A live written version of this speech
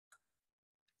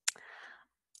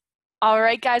All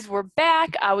right, guys, we're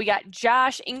back. We got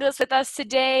Josh Inglis with us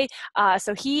today.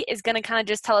 So he is going to kind of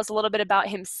just tell us a little bit about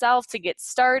himself to get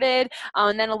started,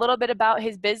 and then a little bit about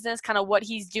his business, kind of what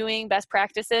he's doing, best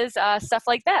practices, stuff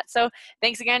like that. So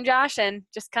thanks again, Josh, and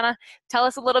just kind of tell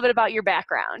us a little bit about your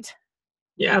background.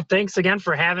 Yeah, thanks again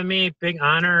for having me. Big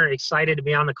honor. Excited to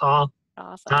be on the call.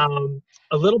 Awesome.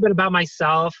 A little bit about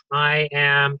myself. I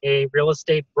am a real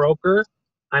estate broker.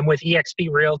 I'm with EXP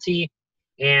Realty.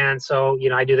 And so,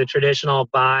 I do the traditional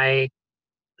buy,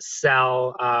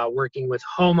 sell, working with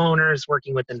homeowners,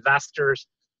 working with investors.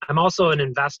 I'm also an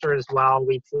investor as well.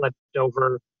 We flipped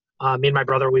over, me and my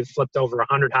brother, we've flipped over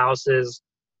 100 houses.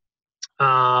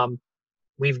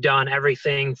 We've done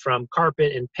everything from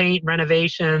carpet and paint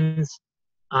renovations,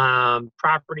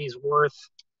 properties worth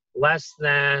less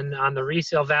than on the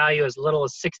resale value as little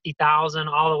as $60,000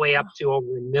 all the way up to over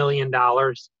 $1 million.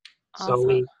 So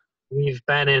Awesome. we've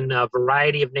been in a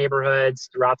variety of neighborhoods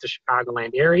throughout the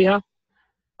Chicagoland area.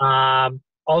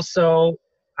 Also,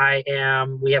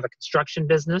 we have a construction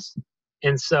business,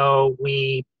 and so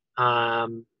we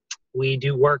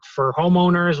do work for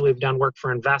homeowners. We've done work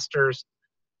for investors,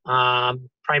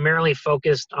 primarily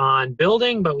focused on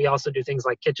building, but we also do things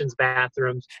like kitchens,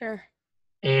 bathrooms. Sure.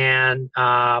 And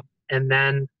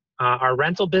then our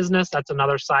rental business, that's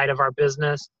another side of our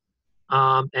business.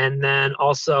 And then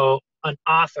also an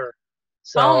author.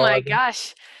 So, oh my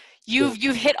gosh.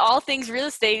 You've hit all things real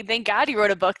estate. Thank God you wrote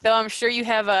a book, though. I'm sure you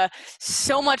have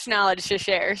so much knowledge to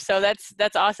share. So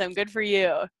that's awesome. Good for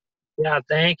you. Yeah,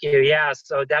 thank you. Yeah,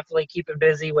 so definitely keeping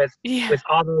busy with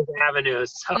all those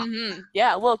avenues. So.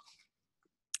 Yeah, well,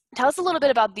 tell us a little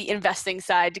bit about the investing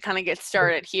side to kind of get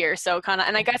started here. So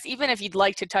and I guess even if you'd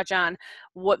like to touch on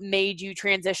what made you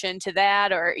transition to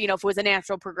that, or, if it was a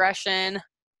natural progression.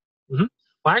 Mm-hmm.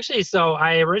 Well, actually, so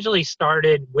I originally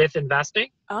started with investing.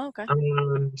 Oh, okay.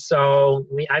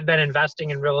 I've been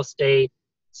investing in real estate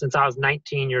since I was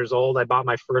 19 years old. I bought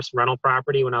my first rental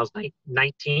property when I was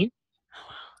 19.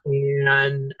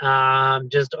 And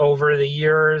just over the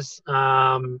years,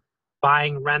 buying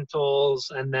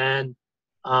rentals, and then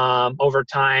over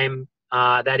time,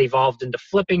 that evolved into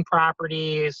flipping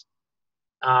properties.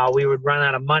 We would run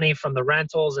out of money from the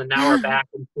rentals, and now we're back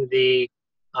into the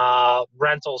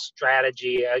rental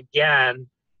strategy again.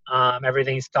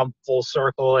 Everything's come full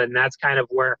circle, and that's kind of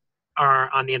where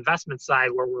on the investment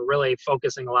side, where we're really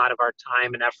focusing a lot of our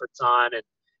time and efforts on. And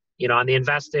on the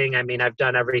investing, I mean, I've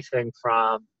done everything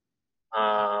from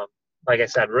like I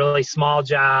said, really small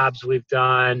jobs. We've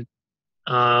done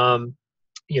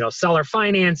seller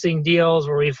financing deals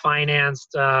where we've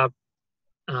financed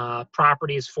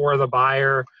properties for the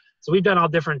buyer. So we've done all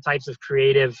different types of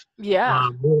creative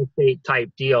real estate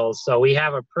type deals. So we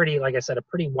have a pretty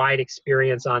wide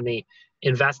experience on the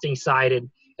investing side. And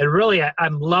really,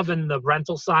 I'm loving the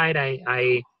rental side.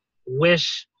 I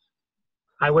wish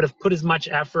I would have put as much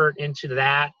effort into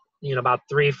that, about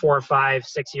 3, 4, 5,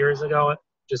 6 years ago,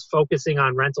 just focusing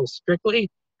on rentals strictly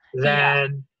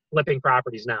than flipping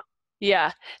properties now.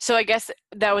 Yeah. So I guess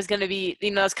that was going to be,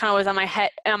 that's kind of was on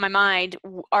my mind.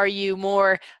 Are you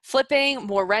more flipping,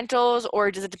 more rentals, or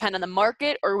does it depend on the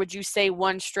market? Or would you say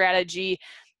one strategy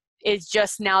is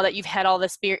just now that you've had all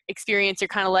this experience, you're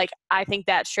kind of like, I think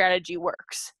that strategy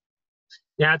works?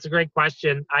 Yeah, it's a great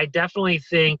question. I definitely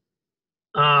think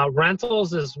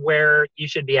rentals is where you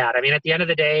should be at. I mean, at the end of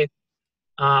the day,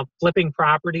 flipping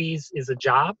properties is a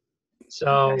job.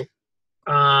 So,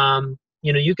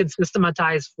 you can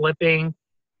systematize flipping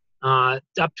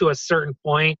up to a certain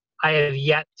point. I have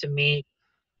yet to meet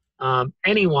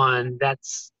anyone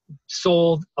that's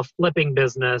sold a flipping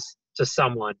business to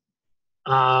someone.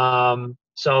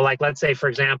 So, like, let's say, for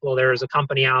example, there's a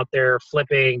company out there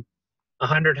flipping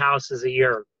 100 houses a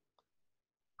year.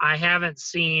 I haven't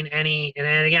seen any,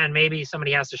 and again, maybe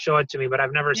somebody has to show it to me, but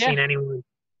I've never seen anyone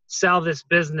sell this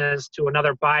business to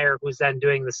another buyer who's then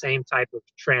doing the same type of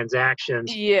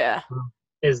transactions. Yeah.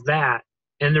 Is that.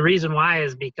 And the reason why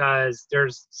is because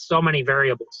there's so many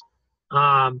variables.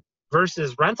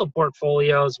 Versus rental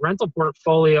portfolios. Rental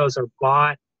portfolios are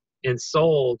bought and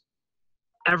sold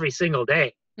every single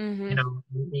day. Mm-hmm.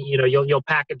 You'll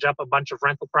package up a bunch of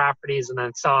rental properties and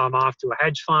then sell them off to a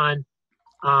hedge fund.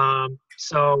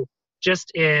 So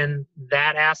just in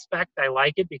that aspect, I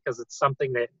like it because it's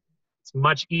something that it's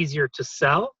much easier to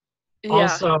sell. Yeah.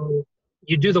 Also,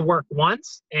 you do the work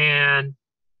once and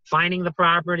finding the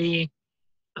property,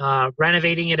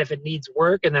 renovating it if it needs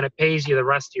work, and then it pays you the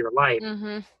rest of your life.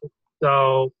 Mm-hmm.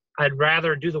 So I'd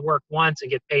rather do the work once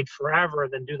and get paid forever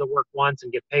than do the work once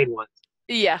and get paid once.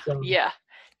 Yeah, So yeah.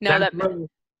 No,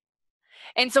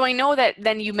 And so I know that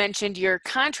then you mentioned your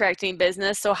contracting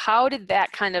business. So how did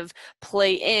that kind of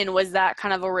play in? Was that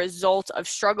kind of a result of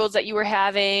struggles that you were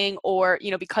having, or,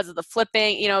 because of the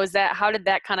flipping, how did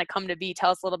that kind of come to be?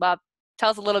 Tell us a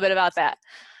little bit about that.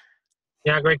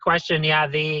 Yeah, great question. Yeah,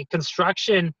 the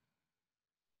construction,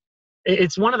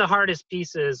 it's one of the hardest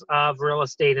pieces of real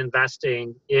estate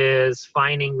investing is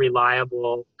finding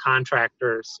reliable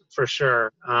contractors for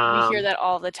sure. We hear that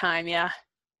all the time. Yeah.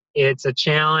 It's a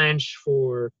challenge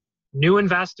for new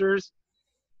investors.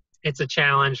 It's a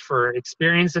challenge for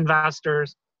experienced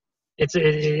investors.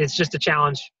 It's just a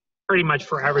challenge pretty much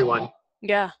for everyone.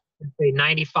 Yeah. I'd say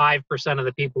 95% of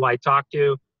the people I talk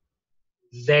to,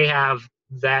 they have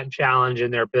that challenge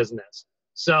in their business.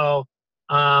 So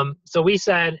we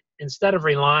said, instead of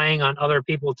relying on other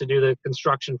people to do the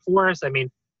construction for us, I mean,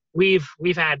 we've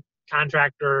had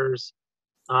contractors,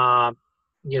 run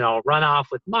off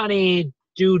with money,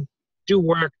 do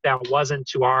work that wasn't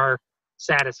to our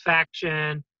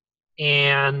satisfaction,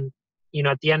 and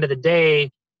at the end of the day,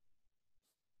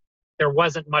 there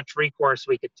wasn't much recourse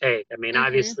we could take. I mean, Hmm.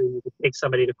 obviously, you could take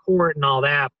somebody to court and all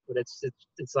that, but it's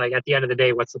like at the end of the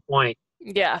day, what's the point?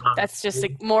 Yeah. Um, That's just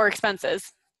like more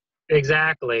expenses.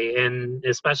 exactly, and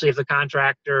especially if the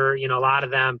contractor, a lot of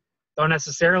them don't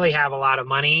necessarily have a lot of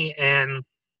money, and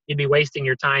you'd be wasting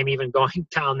your time even going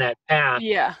down that path.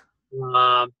 Yeah.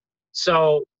 Um,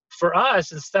 so for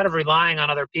us, instead of relying on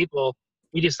other people,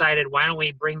 we decided, why don't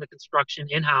we bring the construction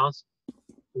in-house?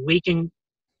 We can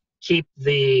keep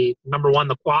the, number one,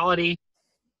 the quality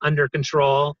under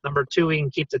control. Number two, we can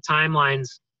keep the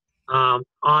timelines on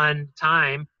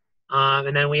time.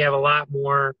 And then we have a lot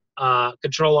more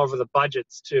control over the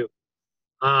budgets too.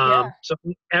 Yeah. So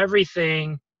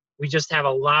everything we just have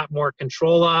a lot more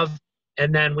control of.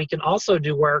 And then we can also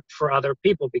do work for other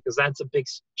people, because that's a big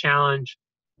challenge,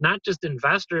 not just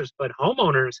investors, but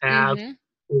homeowners have. Hmm.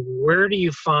 Where do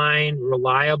you find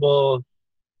reliable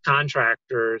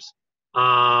contractors?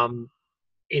 Um,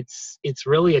 it's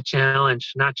really a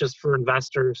challenge, not just for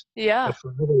investors, Yeah. but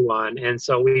for everyone. And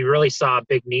so we really saw a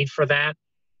big need for that.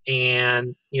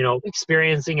 And,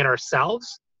 experiencing it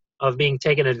ourselves, of being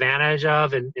taken advantage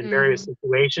of in various Hmm.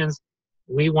 situations,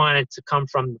 we wanted to come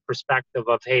from the perspective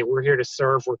of, hey, we're here to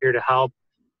serve, we're here to help,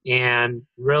 and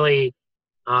really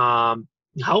um,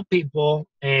 help people,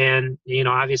 and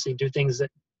obviously do things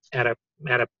at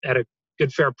a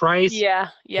good fair price, Yeah.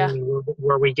 Yeah.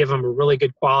 where we give them a really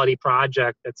good quality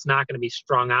project that's not going to be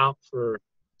strung out for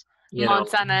you know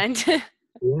Months on end.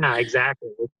 yeah, exactly.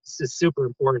 It's just super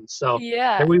important. So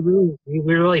Yeah. and we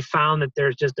really found that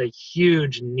there's just a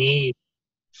huge need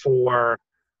for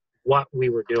what we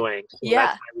were doing. So that's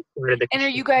Yeah. why we started the And are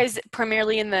you construction. guys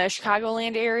primarily in the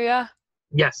Chicagoland area?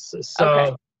 Yes. Okay.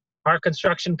 So our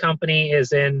construction company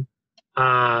is in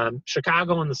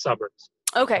Chicago and the suburbs.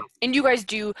 Okay. So, And you guys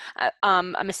do,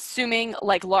 I'm assuming,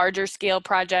 like larger scale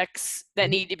projects that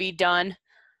mhm. need to be done for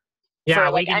Yeah,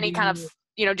 like we can any kind of,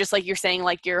 do. just like you're saying,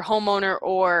 like your homeowner,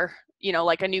 or,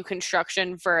 like a new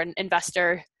construction for an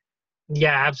investor.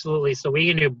 Yeah, absolutely. So we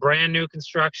can do brand new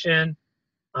construction.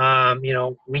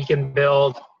 We can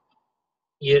build.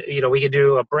 We could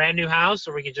do a brand new house,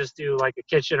 or we could just do like a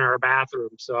kitchen or a bathroom.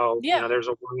 So, Yeah. there's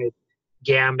a wide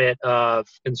gambit of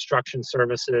construction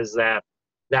services that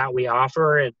we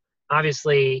offer. And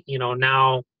obviously,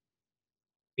 now,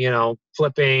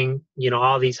 flipping,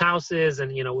 all these houses,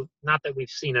 and, not that we've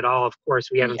seen it all, of course,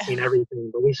 we haven't Yeah. seen everything,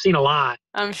 but we've seen a lot.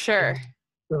 I'm sure.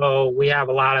 So we have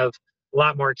a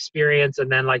lot more experience.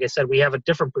 And then, like I said, we have a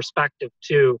different perspective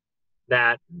too,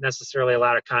 that necessarily a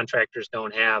lot of contractors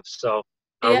don't have. So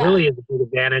Yeah. really is a big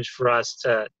advantage for us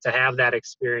to have that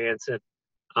experience. And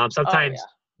Oh, sometimes yeah.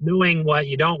 knowing what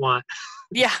you don't want.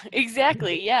 Yeah,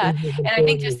 exactly. Yeah. Is as And I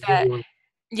think important just as what that, you want.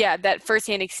 yeah, that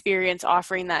firsthand experience,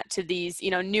 offering that to these,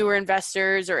 newer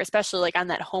investors, or especially like on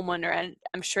that homeowner end,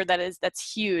 I'm sure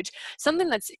that's huge. Something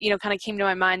that's, kind of came to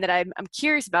my mind that I'm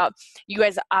curious about. You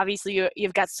guys, obviously,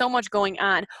 you've got so much going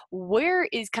on. Where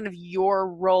is kind of your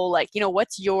role? Like,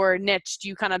 what's your niche? Do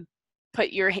you kind of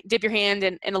dip your hand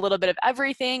in a little bit of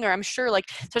everything? Or I'm sure, like,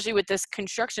 especially with this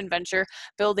construction venture,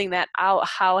 building that out,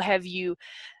 how do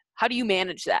you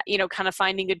manage that? Kind of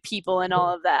finding good people and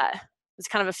all of that. It's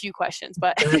kind of a few questions,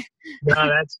 but That, no,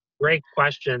 that's great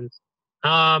questions.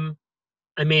 Um,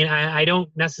 I mean, I don't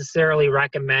necessarily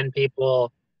recommend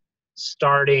people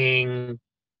starting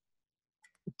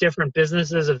different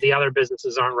businesses if the other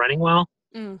businesses aren't running well.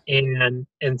 mm,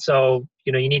 And so,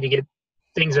 you need to get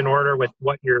things in order with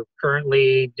what you're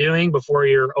currently doing before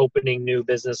you're opening new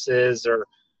businesses or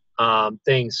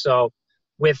things. So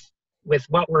with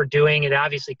what we're doing, it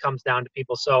obviously comes down to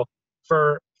people. So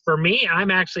for me,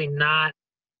 I'm actually not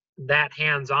that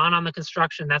hands-on the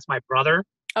construction. That's my brother.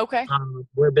 Okay.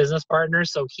 We're business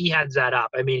partners, so he heads that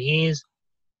up. I mean,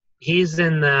 he's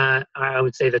in the, I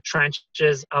would say, the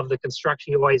trenches of the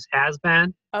construction. He always has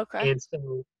been. Okay. And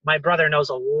so my brother knows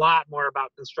a lot more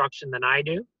about construction than I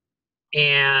do.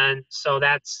 And so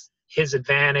that's his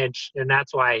advantage. And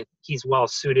that's why he's well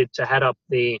suited to head up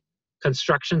the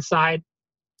construction side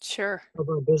Sure. of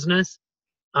our business.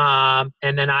 And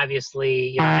then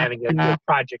obviously, having a good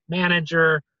project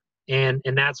manager and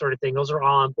that sort of thing. Those are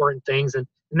all important things. And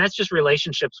that's just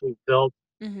relationships we've built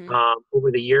Mm-hmm. over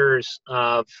the years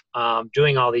of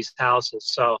doing all these houses.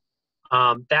 So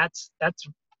that's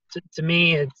to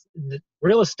me,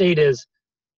 real estate is.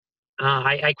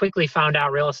 I quickly found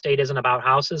out real estate isn't about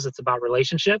houses; it's about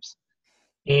relationships.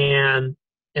 And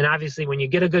obviously, when you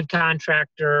get a good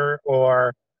contractor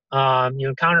or you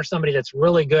encounter somebody that's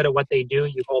really good at what they do,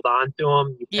 you hold on to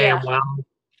them, you pay them Yeah.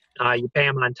 well, you pay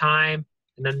them on time,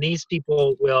 and then these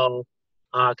people will,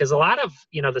 because a lot of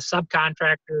the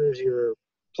subcontractors, your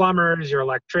plumbers, your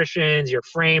electricians, your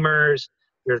framers,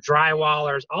 your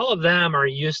drywallers, all of them are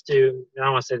used to. I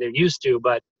don't want to say they're used to,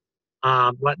 but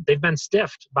they've been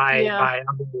stiffed Yeah. by.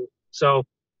 So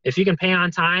if you can pay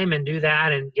on time and do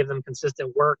that and give them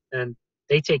consistent work, then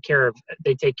they take care of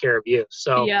you.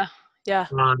 So Yeah. Yeah.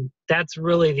 that's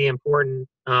really the important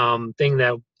thing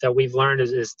that we've learned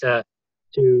is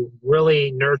to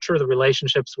really nurture the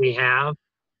relationships we have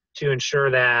to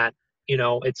ensure that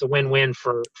it's a win-win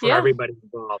for Yeah. everybody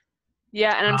involved.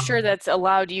 Yeah, and I'm sure that's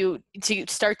allowed you to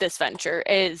start this venture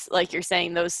is, like you're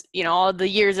saying, those, all the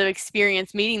years of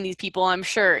experience meeting these people. I'm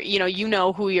sure, you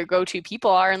know who your go-to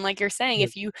people are. And like you're saying,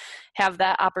 if you have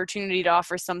that opportunity to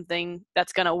offer something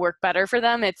that's going to work better for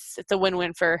them, it's a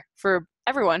win-win for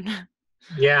everyone.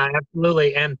 Yeah,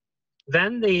 absolutely. And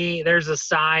then there's a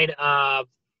side of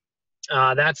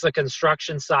that's the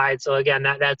construction side. So again,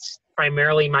 that's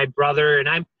primarily my brother, and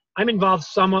I'm involved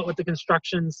somewhat with the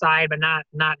construction side, but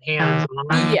not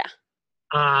hands-on.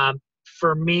 Yeah.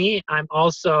 For me, I'm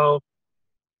also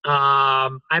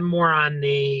I'm more on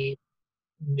the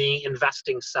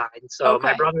investing side. So my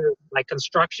Okay. brother, like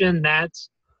construction, that's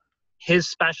his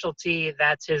specialty.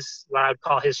 That's what I would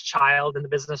call his child in the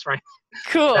business, right?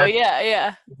 Cool. That's, Yeah.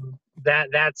 Yeah.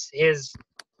 that's his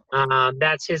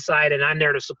side, and I'm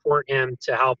there to support him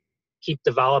to help keep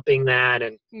developing that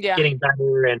and Yeah. getting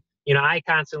better. And I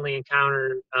constantly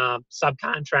encounter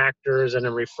subcontractors, and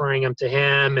I'm referring them to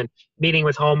him and meeting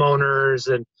with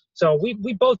homeowners. And so we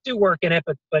both do work in it,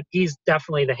 but he's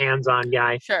definitely the hands-on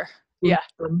guy. Sure. Yeah.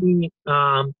 For me,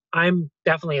 I'm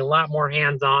definitely a lot more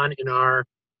hands-on in our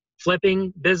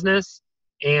flipping business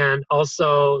and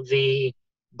also the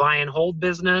buy and hold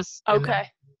business. Okay.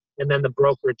 And then the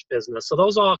brokerage business. So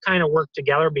those all kind of work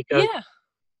together because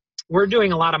we're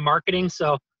doing a lot of marketing.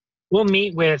 So we'll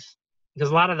meet because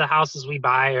a lot of the houses we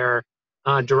buy are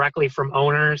directly from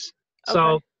owners.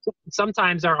 So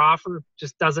sometimes our offer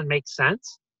just doesn't make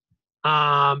sense.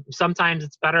 Sometimes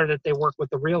it's better that they work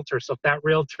with the realtor. So if that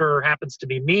realtor happens to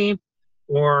be me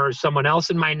or someone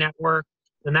else in my network,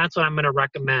 then that's what I'm going to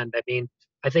recommend. I mean,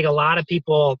 I think a lot of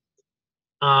people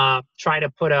try to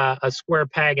put a square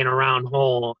peg in a round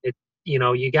hole.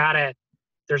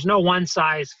 There's no one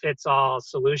size fits all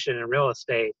solution in real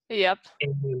estate. Yep.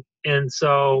 And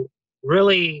so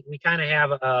really we kind of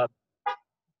have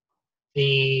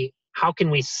how can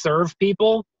we serve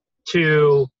people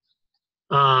to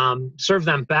serve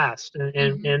them best.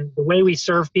 And the way we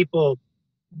serve people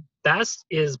best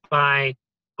is by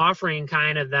offering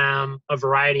kind of them a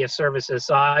variety of services.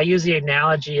 So I use the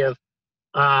analogy of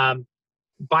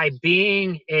by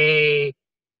being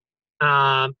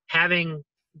having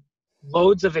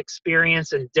loads of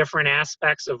experience in different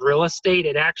aspects of real estate,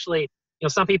 it actually,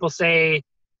 some people say,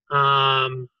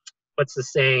 what's the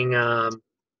saying?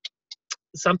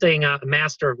 Something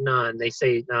master of none. They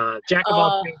say jack of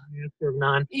all trades, master of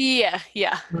none. Yeah.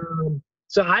 Yeah.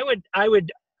 So I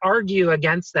would argue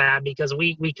against that because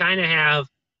we kind of have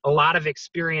a lot of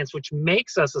experience, which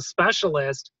makes us a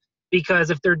specialist. Because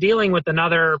if they're dealing with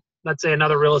let's say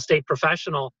another real estate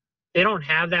professional, they don't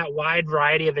have that wide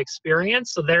variety of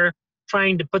experience. So they're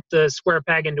trying to put the square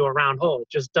peg into a round hole. It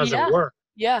just doesn't work.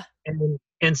 Yeah.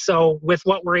 And so with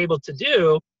what we're able to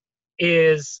do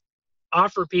is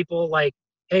offer people like,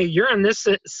 hey, you're in this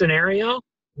scenario.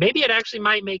 Maybe it actually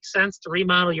might make sense to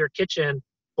remodel your kitchen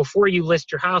before you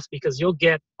list your house because you'll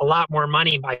get a lot more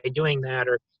money by doing that,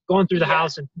 or going through the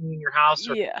house and cleaning your house,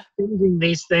 or changing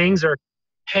these things. Or,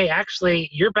 hey, actually,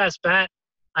 your best bet,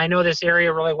 I know this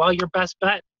area really well, your best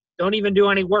bet, don't even do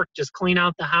any work. Just clean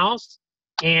out the house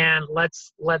and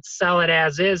let's sell it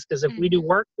as is. Because if we do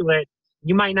work to it,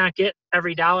 you might not get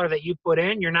every dollar that you put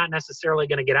in, you're not necessarily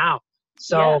going to get out. Yeah.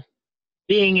 So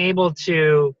being able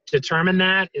to determine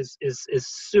that is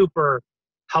super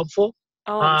helpful.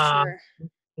 Oh, I'm Um, sure.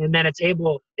 and then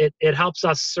it helps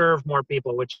us serve more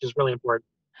people, which is really important.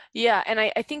 Yeah, and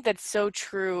I think that's so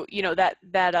true,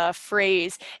 that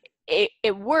phrase.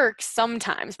 It works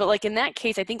sometimes, but like in that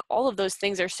case, I think all of those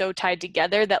things are so tied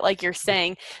together that, like you're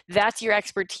saying, that's your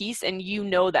expertise, and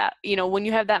that. When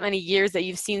you have that many years that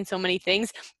you've seen so many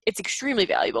things, it's extremely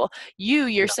valuable. You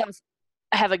Yeah, yourself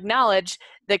have acknowledged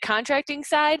the contracting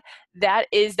side.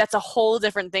 That's a whole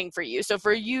different thing for you. So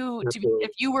for you to be, if absolutely.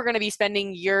 you were going to be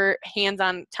spending your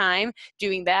hands-on time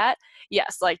doing that,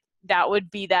 yes, like that would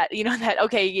be that, that,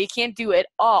 okay, you can't do it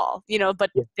all, but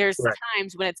Yeah, there's correct.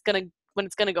 times when it's going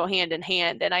to go hand in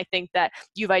hand. And I think that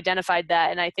you've identified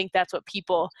that. And I think that's what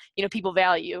people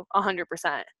value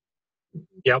 100%.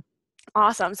 Yep.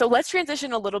 Awesome. So let's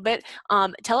transition a little bit.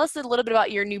 Tell us a little bit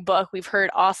about your new book. We've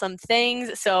heard awesome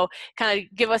things. So kind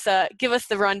of give us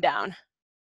the rundown.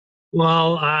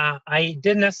 Well, I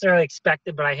didn't necessarily expect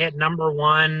it, but I hit number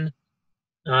one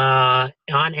on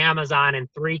Amazon in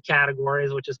 3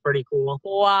 categories, which is pretty cool.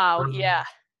 Wow. Um, Yeah.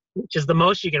 which is the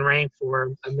most you can rank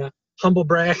for. I'm not humble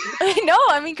brag. No,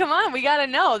 I mean, come on. We got to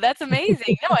know. That's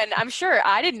amazing. No, and I'm sure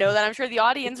I didn't know that. I'm sure the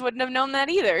audience wouldn't have known that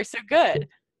either. So good.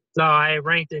 So I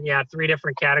ranked in 3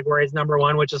 different categories. Number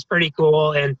one, which is pretty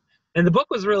cool, and the book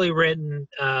was really written.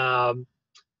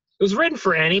 It was written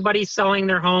for anybody selling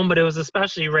their home, but it was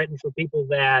especially written for people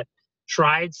that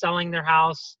tried selling their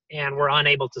house and were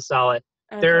unable to sell it.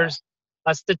 Okay. There's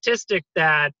a statistic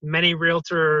that many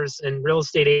realtors and real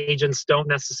estate agents don't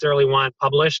necessarily want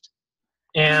published.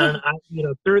 And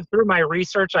through my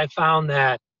research, I found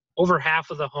that over half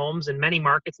of the homes in many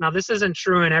markets. Now, this isn't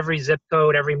true in every zip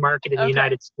code, every market in the Okay.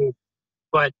 United States,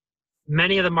 but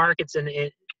many of the markets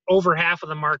over half of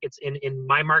the markets in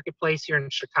my marketplace here in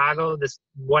Chicago.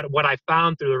 What I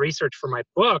found through the research for my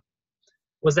book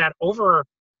was that over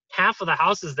half of the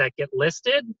houses that get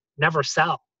listed never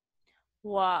sell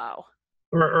Wow.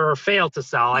 or fail to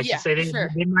sell. I should Yeah, say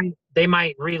sure. they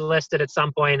might relist it at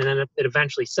some point and then it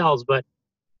eventually sells, but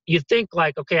you think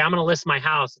like, okay, I'm going to list my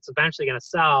house. It's eventually going to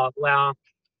sell. Well,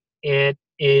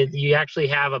 you actually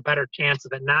have a better chance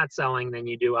of it not selling than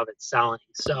you do of it selling.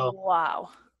 So Wow.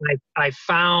 I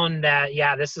found that,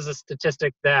 this is a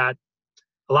statistic that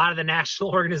a lot of the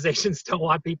national organizations don't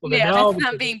want people to Yeah, know that's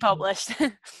not because, being published. I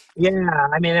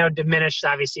mean, that would diminish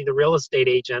obviously the real estate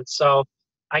agents. So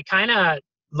I kind of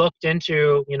looked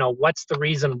into, what's the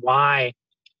reason why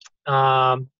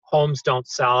homes don't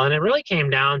sell, and it really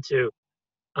came down to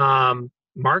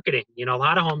marketing. A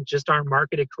lot of homes just aren't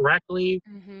marketed correctly.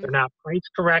 Hmm. They're not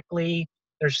priced correctly.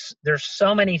 There's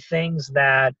so many things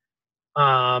that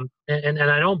and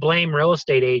I don't blame real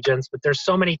estate agents, but there's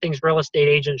so many things real estate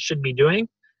agents should be doing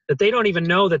that they don't even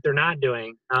know that they're not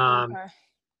doing. Okay.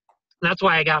 That's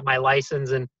why I got my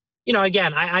license. And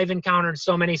again, I've encountered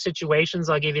so many situations.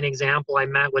 I'll give you an example. I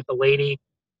met with a lady.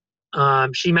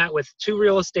 She met with 2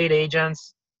 real estate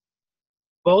agents.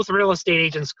 Both real estate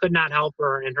agents could not help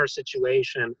her in her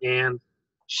situation. And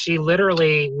we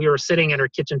were sitting at her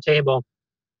kitchen table,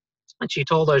 and she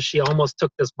told us she almost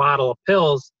took this bottle of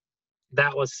pills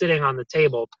that was sitting on the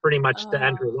table pretty much to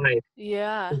end Oh, her life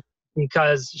yeah.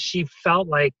 because she felt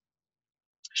like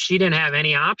she didn't have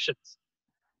any options.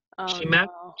 Oh, She met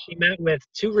no. she met with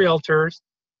 2 realtors.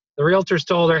 The realtors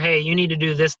told her, "Hey, you need to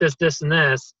do this, this, this, and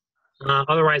this.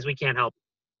 Otherwise, we can't help."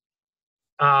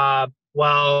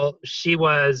 Well, she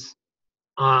was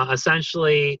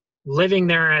essentially living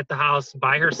there at the house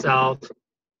by herself.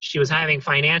 She was having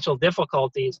financial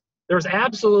difficulties. There was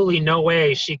absolutely no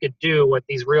way she could do what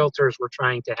these realtors were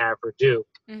trying to have her do.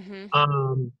 Hmm.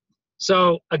 Um,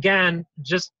 so again,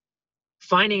 just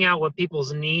finding out what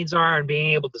people's needs are and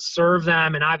being able to serve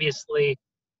them. And obviously,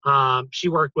 she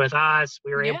worked with us.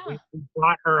 We Yeah.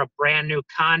 bought her a brand new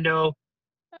condo,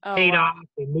 Oh, paid off. wow.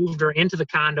 We moved her into the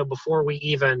condo before we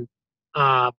even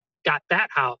got that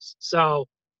house. So,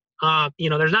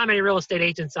 there's not many real estate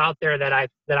agents out there that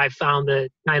I found that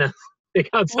kind of think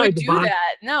Would outside the do box.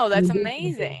 that. No, that's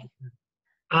amazing.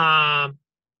 Um,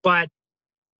 but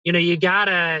you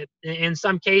gotta, in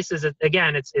some cases,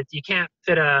 again, it's you can't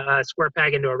fit a square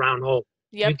peg into a round hole.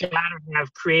 You Yep. gotta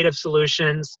have creative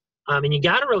solutions, and you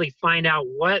gotta really find out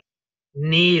what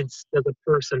needs does a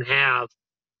person have,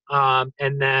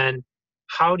 and then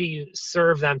how do you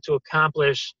serve them to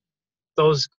accomplish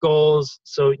those goals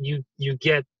so you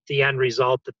get the end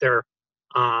result that they're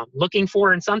looking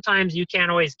for. And sometimes you can't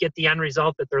always get the end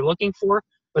result that they're looking for,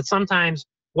 but sometimes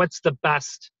what's the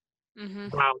best Hmm.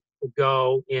 route to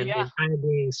go in Yeah. kind of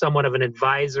being somewhat of an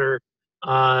advisor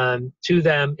to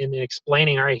them and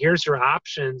explaining, all right, here's your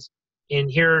options. And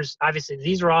here's, obviously,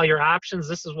 these are all your options.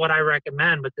 This is what I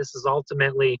recommend, but this is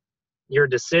ultimately your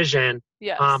decision.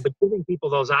 Yes. But giving people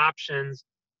those options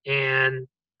and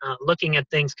looking at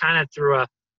things kind of through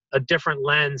a different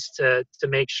lens to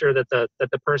make sure that the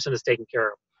person is taken care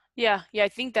of. Yeah, yeah, I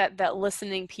think that that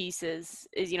listening piece is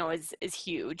is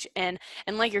huge, and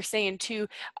like you're saying too,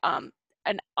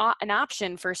 an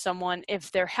option for someone if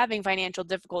they're having financial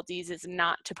difficulties is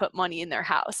not to put money in their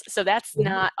house. So that's Yeah,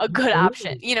 not a good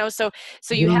option, absolutely. So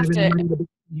You you don't have have any to, money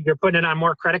you're putting it on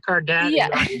more credit card debt, and yeah,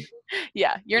 you already.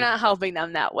 yeah, you're not helping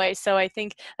them that way. So I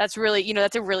think that's really,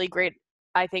 that's a really great,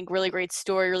 I think, really great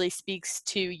story, really speaks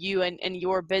to you and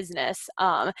your business.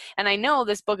 And I know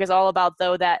this book is all about,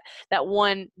 though, that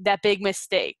big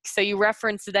mistake. So you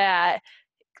referenced that.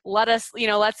 Let us,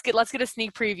 let's get a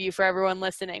sneak preview for everyone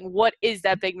listening. What is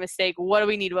that big mistake? What do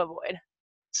we need to avoid?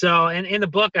 So in the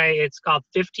book, it's called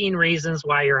 15 Reasons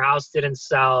Why Your House Didn't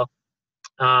Sell,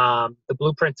 the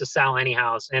blueprint to sell any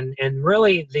house. And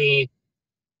really the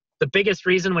biggest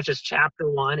reason, which is chapter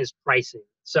 1, is pricing.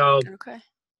 So, Okay.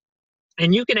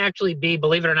 and you can actually be,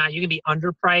 believe it or not, you can be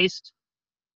underpriced.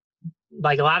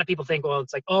 Like a lot of people think, well,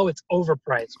 it's like, oh, it's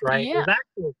overpriced, right? Yeah. There's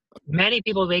actually many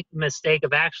people make the mistake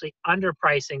of actually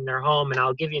underpricing their home. And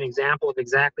I'll give you an example of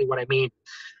exactly what I mean.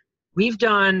 We've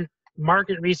done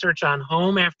market research on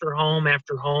home after home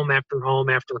after home after home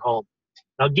after home.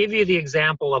 I'll give you the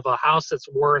example of a house that's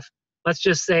worth, let's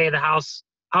just say the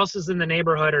houses in the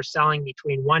neighborhood are selling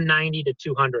between 190 to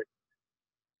 200.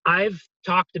 I've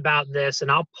talked about this, and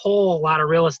I'll poll a lot of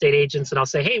real estate agents and I'll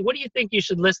say, hey, what do you think you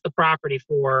should list the property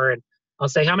for? And I'll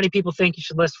say, how many people think you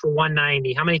should list for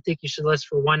 190? How many think you should list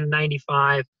for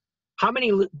 195? How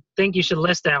many think you should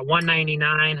list at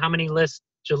 199? How many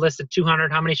should list at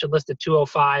 200? How many should list at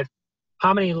 205?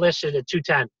 How many listed at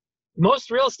 210? Most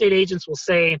real estate agents will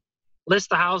say, list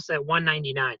the house at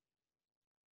 199.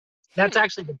 That's Hmm.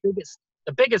 actually the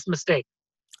biggest mistake.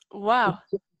 Wow.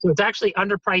 So it's actually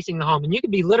underpricing the home. And you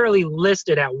could be literally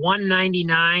listed at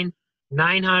 $199,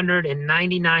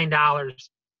 $999,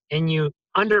 and you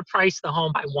underprice the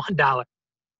home by $1.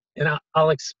 And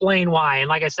I'll explain why. And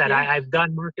like I said, Yeah. I've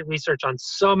done market research on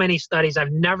so many studies.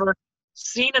 I've never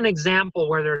seen an example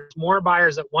where there's more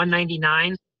buyers at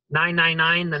 199,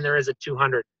 999 than there is at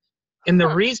 200. And the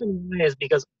Huh. reason why is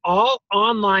because all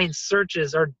online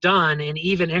searches are done in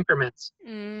even increments.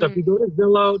 So if Mm, you go to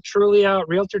Zillow, Trulia,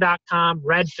 Realtor.com,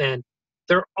 Redfin,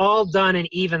 they're all done in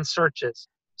even searches.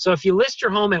 So if you list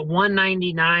your home at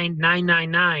 199,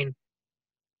 999,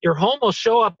 your home will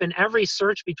show up in every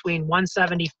search between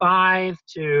 175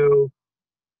 to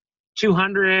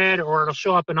 200, or it'll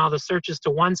show up in all the searches to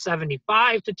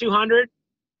 175 to 200.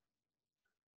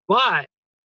 But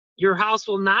your house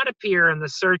will not appear in the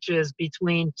searches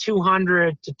between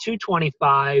 200 to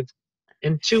 225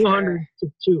 and sure. 200 to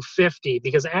 250,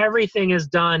 because everything is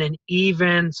done in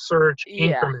even search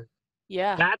Yeah. increments.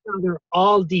 Yeah. That's how they're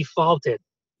all defaulted.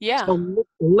 Yeah. So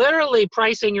literally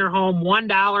pricing your home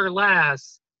 $1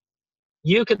 less,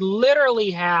 you could literally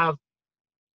have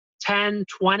 10,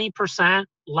 20%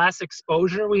 less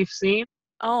exposure we've seen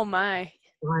Oh my.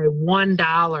 by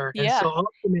 $1. And Yeah. so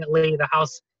ultimately the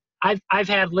house, I've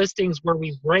had listings where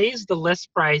we've raised the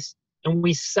list price and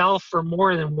we sell for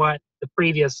more than what the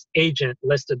previous agent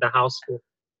listed the house for.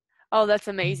 Oh, that's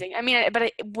amazing. I mean,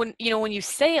 when you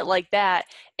say it like that,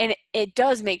 and it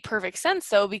does make perfect sense,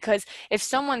 though, because if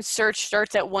someone's search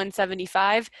starts at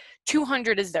 175,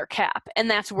 200 is their cap,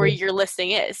 and that's where your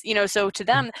listing is. So to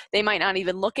them, they might not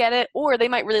even look at it, or they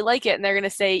might really like it, and they're going to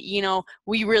say,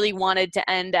 we really wanted to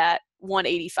end at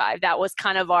 185. That was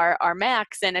kind of our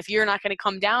max, and if you're not going to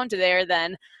come down to there,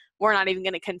 then we're not even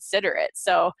going to consider it.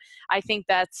 So I think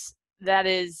that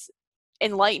is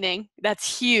enlightening.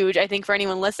 That's huge, I think, for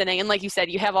anyone listening. And like you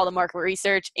said, you have all the market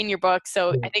research in your book,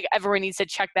 so Yeah. I think everyone needs to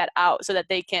check that out so that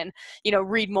they can,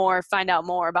 read more, find out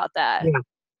more about that. Yeah.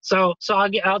 So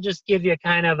I'll just give you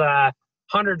kind of a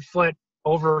 100-foot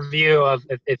overview of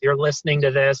if you're listening to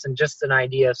this and just an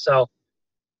idea. So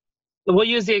we'll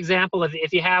use the example of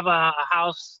if you have a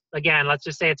house, again, let's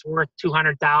just say it's worth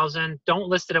 200,000. Don't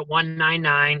list it at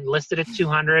 199, list it at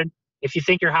 200. If you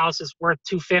think your house is worth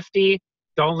 250,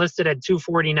 don't list it at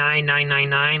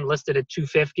 249,999, list it at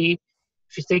 250.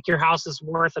 If you think your house is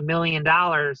worth $1 million,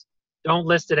 don't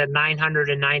list it at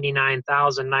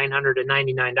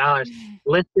 $999,999.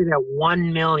 List it at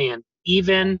 1 million,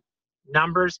 even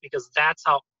numbers, because that's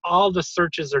how all the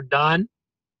searches are done.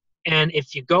 And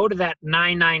if you go to that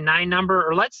 999 number,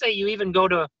 or let's say you even go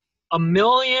to $1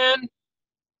 million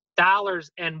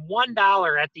and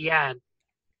 $1 at the end,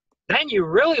 then you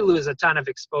really lose a ton of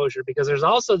exposure, because there's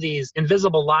also these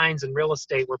invisible lines in real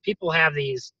estate where people have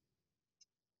these,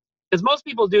 because most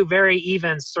people do very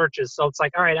even searches. So it's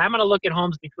like, all right, I'm going to look at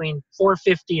homes between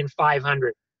 450 and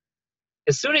 500.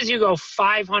 As soon as you go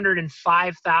 500 and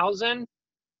 5,000,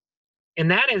 in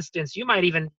that instance,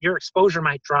 your exposure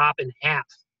might drop in half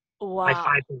by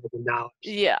Wow. $5,000.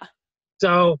 Yeah.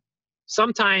 So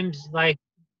sometimes, like,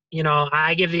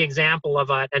 I give the example of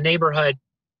a neighborhood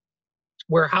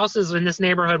where houses in this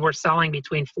neighborhood were selling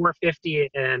between 450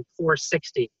 and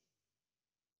 460.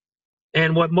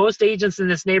 And what most agents in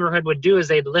this neighborhood would do is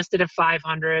they'd list it at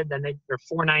 500, then or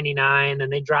 499, then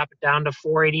they drop it down to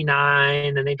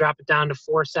 489, then they drop it down to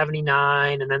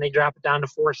 479, and then they drop it down to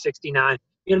 469.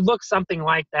 It'd look something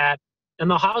like that.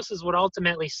 And the houses would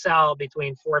ultimately sell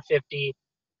between 450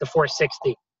 to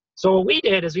 460. So what we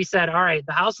did is we said, all right,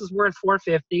 the house is worth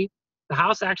 450. The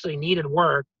house actually needed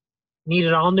work,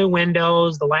 needed all new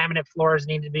windows, the laminate floors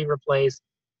needed to be replaced,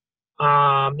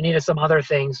 needed some other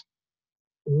things.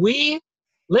 We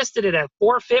listed it at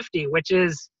 450, which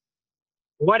is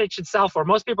what it should sell for.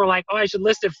 Most people are like, oh, I should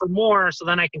list it for more so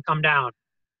then I can come down.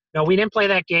 No, we didn't play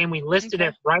that game. We listed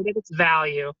it right at its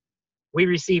value. We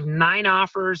received 9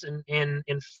 offers in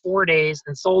 4 days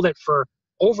and sold it for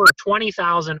over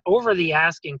 $20,000 over the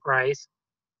asking price.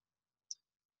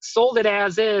 Sold it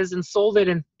as is, and sold it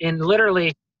in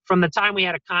literally from the time we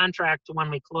had a contract to when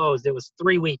we closed. It was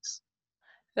 3 weeks.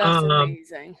 That's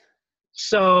amazing.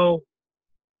 So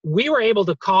we were able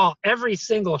to call every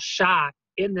single shot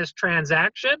in this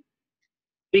transaction,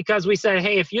 because we said,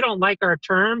 hey, if you don't like our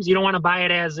terms, you don't want to buy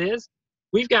it as is,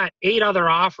 we've got 8 other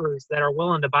offers that are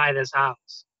willing to buy this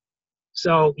house.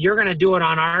 So you're going to do it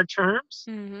on our terms,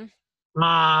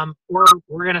 or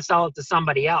we're going to sell it to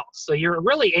somebody else. So you're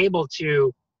really able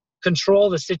to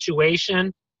control the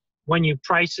situation when you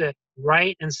price it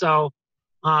right. And so,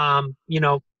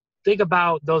 think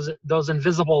about those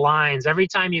invisible lines. Every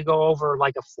time you go over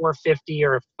like a 450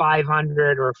 or a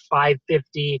 500 or a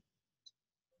 550,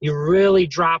 you really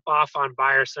drop off on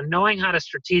buyers. So knowing how to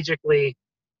strategically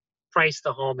price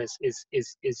the home is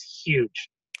huge.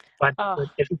 But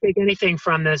if you take anything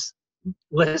from this,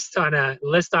 list on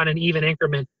an even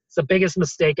increment, it's the biggest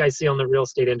mistake I see on the real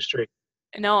estate industry.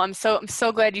 No, I'm so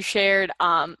glad you shared.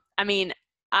 I mean,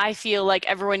 I feel like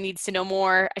everyone needs to know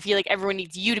more. I feel like everyone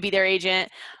needs you to be their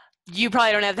agent. You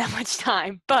probably don't have that much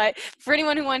time, but for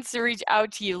anyone who wants to reach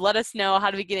out to you, let us know. How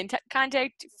do we get in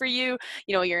contact for you?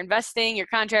 You're investing, you're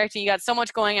contracting, you got so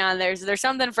much going on. There's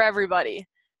something for everybody.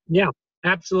 Yeah,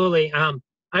 absolutely.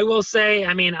 I will say,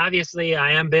 I mean, obviously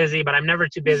I am busy, but I'm never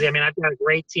too busy. I mean, I've got a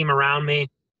great team around me,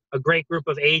 a great group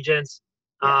of agents,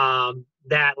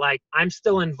 that, like, I'm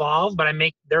still involved, but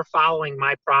they're following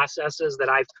my processes that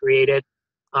I've created.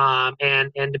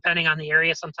 And depending on the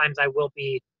area, sometimes I will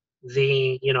be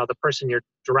the person you're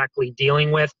directly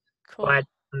dealing with. Cool. But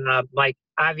like,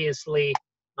 obviously,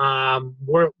 I'm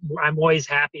always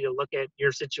happy to look at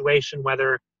your situation,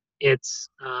 whether it's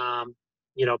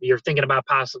you're thinking about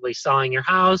possibly selling your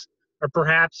house, or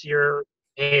perhaps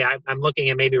hey, I'm looking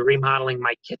at maybe remodeling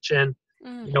my kitchen.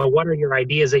 What are your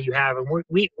ideas that you have? And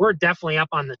we're definitely up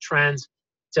on the trends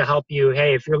to help you.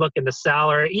 Hey, if you're looking to sell,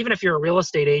 or even if you're a real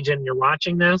estate agent and you're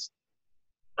watching this,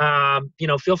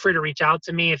 feel free to reach out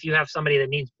to me if you have somebody that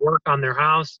needs work on their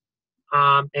house,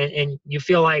 and you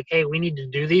feel like, hey, we need to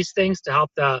do these things to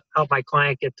help my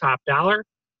client get top dollar.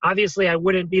 Obviously, I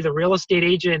wouldn't be the real estate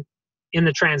agent in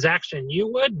the transaction you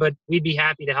would, but we'd be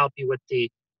happy to help you with the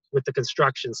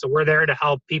construction. So we're there to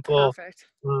help people. Perfect.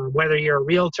 Whether you're a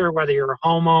realtor, whether you're a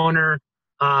homeowner,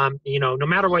 no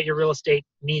matter what your real estate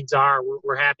needs are,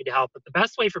 we're happy to help. But the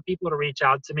best way for people to reach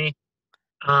out to me,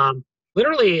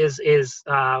 literally is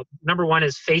number one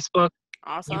is Facebook.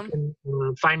 Awesome. You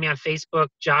can find me on Facebook,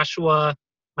 Joshua.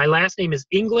 My last name is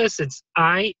Inglis. It's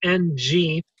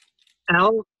INGLIS.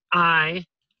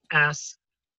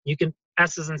 You can,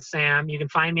 S as in Sam. You can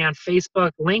find me on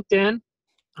Facebook, LinkedIn.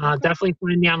 Definitely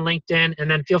find me on LinkedIn.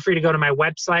 And then feel free to go to my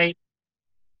website,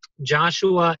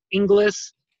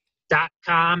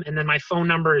 joshuainglis.com. And then my phone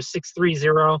number is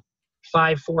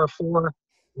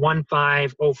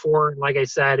 630-544-1504. Like I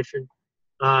said, if you're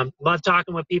love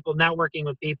talking with people, networking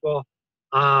with people,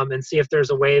 and see if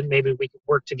there's a way maybe we can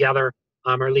work together,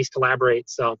 or at least collaborate.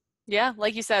 So yeah,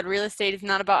 like you said, real estate is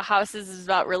not about houses, it's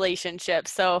about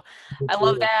relationships. So I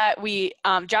love absolutely.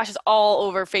 that. Josh is all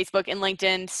over Facebook and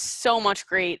LinkedIn. So much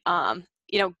great,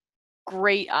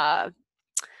 great, I'm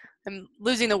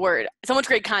losing the word. So much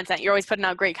great content. You're always putting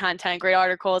out great content, great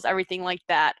articles, everything like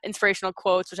that. Inspirational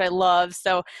quotes, which I love.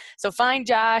 So find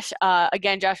Josh.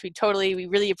 Again, Josh, we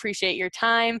really appreciate your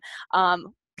time.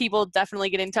 people definitely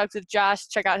get in touch with Josh,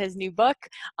 check out his new book,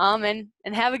 and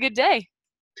have a good day.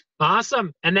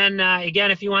 Awesome. And then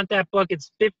again, if you want that book,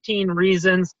 it's 15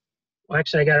 Reasons. Well,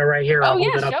 actually, I got it right here. I'll Oh hold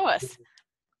yeah, it up show to us.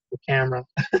 the camera.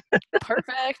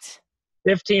 Perfect.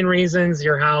 15 Reasons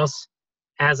Your House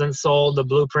Hasn't Sold, the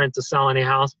blueprint to sell any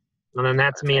house. And then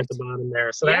that's me at the Perfect. bottom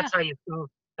there. So Yeah.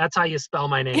 that's how you spell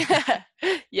my name.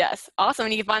 Yes, awesome.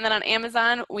 And you can find that on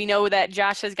Amazon. We know that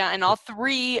Josh has gotten all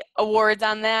 3 awards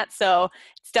on that, so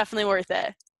it's definitely worth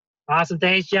it. Awesome.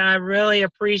 Thanks, John. I really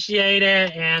appreciate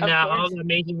it. And Of all course. the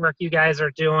amazing work you guys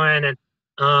are doing.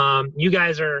 And you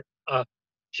guys are a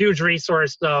huge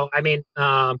resource. So, I mean,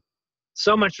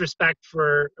 so much respect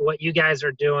for what you guys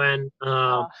are doing.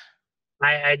 Oh,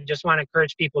 I just want to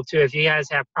encourage people too, if you guys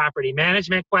have property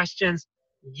management questions,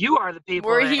 you are the people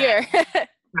we're that here.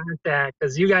 contact,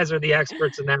 because you guys are the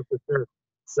experts in that for sure.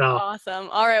 So, Awesome.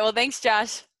 All right. Well, thanks,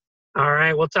 Josh. all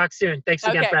right, we'll talk soon. Thanks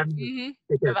again Okay. for having me.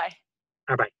 Take care. Bye-bye.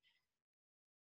 Bye-bye.